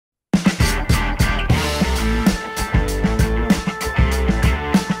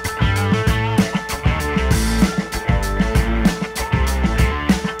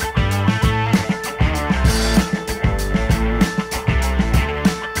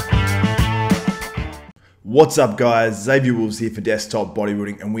What's up guys, Xavier Wolves here for Desktop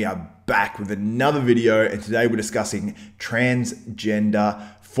Bodybuilding and we are back with another video, and today we're discussing transgender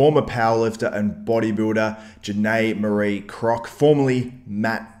former powerlifter and bodybuilder Janae Kroc, formerly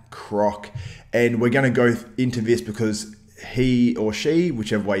Matt Kroc. And we're going to go into this because he or she,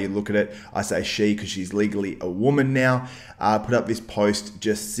 whichever way you look at it, I say she because she's legally a woman now, put up this post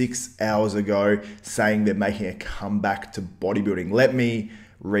just 6 hours ago saying they're making a comeback to bodybuilding. Let me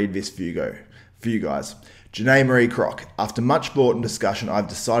read this for you guys. Janae Kroc, after much thought and discussion, I've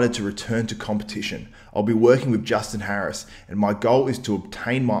decided to return to competition. I'll be working with Justin Harris, and my goal is to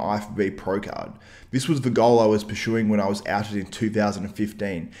obtain my IFBB Pro Card. This was the goal I was pursuing when I was outed in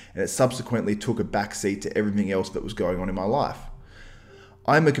 2015, and it subsequently took a backseat to everything else that was going on in my life.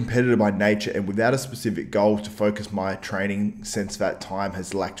 I am a competitor by nature, and without a specific goal to focus my training since that time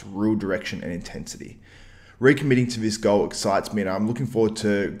has lacked real direction and intensity. Recommitting to this goal excites me, and I'm looking forward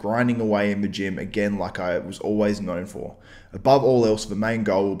to grinding away in the gym again like I was always known for. Above all else, the main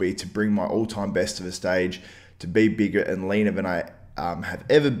goal will be to bring my all-time best to the stage, to be bigger and leaner than I have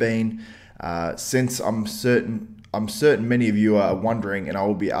ever been. Since I'm certain many of you are wondering, and I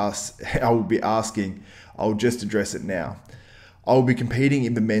will be asking, I'll just address it now. I will be competing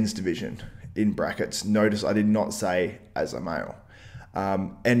in the men's division, in brackets. Notice I did not say as a male.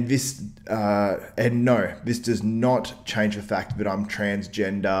 And no, this does not change the fact that I'm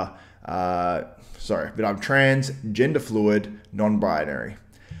transgender, that I'm trans, gender fluid, non-binary.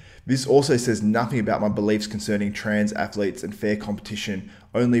 This also says nothing about my beliefs concerning trans athletes and fair competition,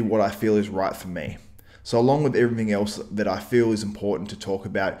 only what I feel is right for me. So along with everything else that I feel is important to talk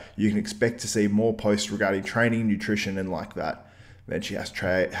about, you can expect to see more posts regarding training, nutrition, and like that. Then she has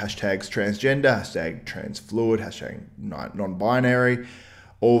hashtags transgender, hashtag transfluid, hashtag non-binary,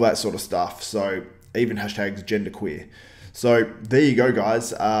 all that sort of stuff. So even hashtags genderqueer. So there you go,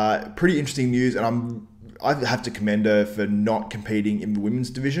 guys. Pretty interesting news, and I have to commend her for not competing in the women's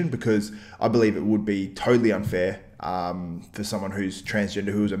division, because I believe it would be totally unfair for someone who's transgender,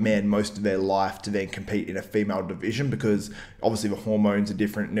 who's a man most of their life, to then compete in a female division, because obviously the hormones are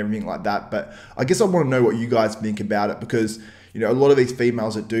different and everything like that. But I guess I want to know what you guys think about it, because you know, a lot of these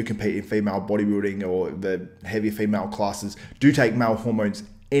females that do compete in female bodybuilding or the heavy female classes do take male hormones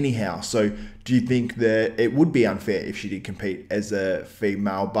anyhow. So do you think that it would be unfair if she did compete as a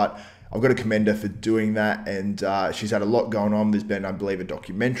female? But I've got to commend her for doing that, and she's had a lot going on. There's been, I believe, a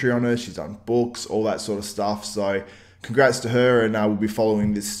documentary on her. She's done books, all that sort of stuff. So congrats to her, and we'll be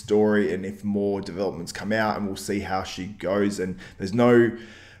following this story, and if more developments come out, and we'll see how she goes. And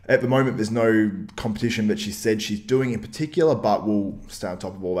at the moment, there's no competition that she said she's doing in particular, but we'll stay on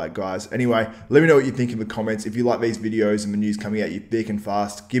top of all that, guys. Anyway, let me know what you think in the comments. If you like these videos and the news coming at you thick and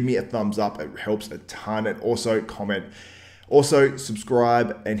fast, give me a thumbs up. It helps a ton. And also comment. Also,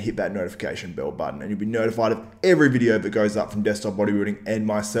 subscribe and hit that notification bell button, and you'll be notified of every video that goes up from Desktop Bodybuilding and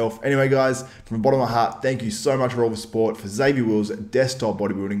myself. Anyway, guys, from the bottom of my heart, thank you so much for all the support. For Xavier Wolves, Desktop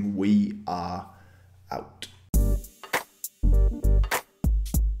Bodybuilding, we are out.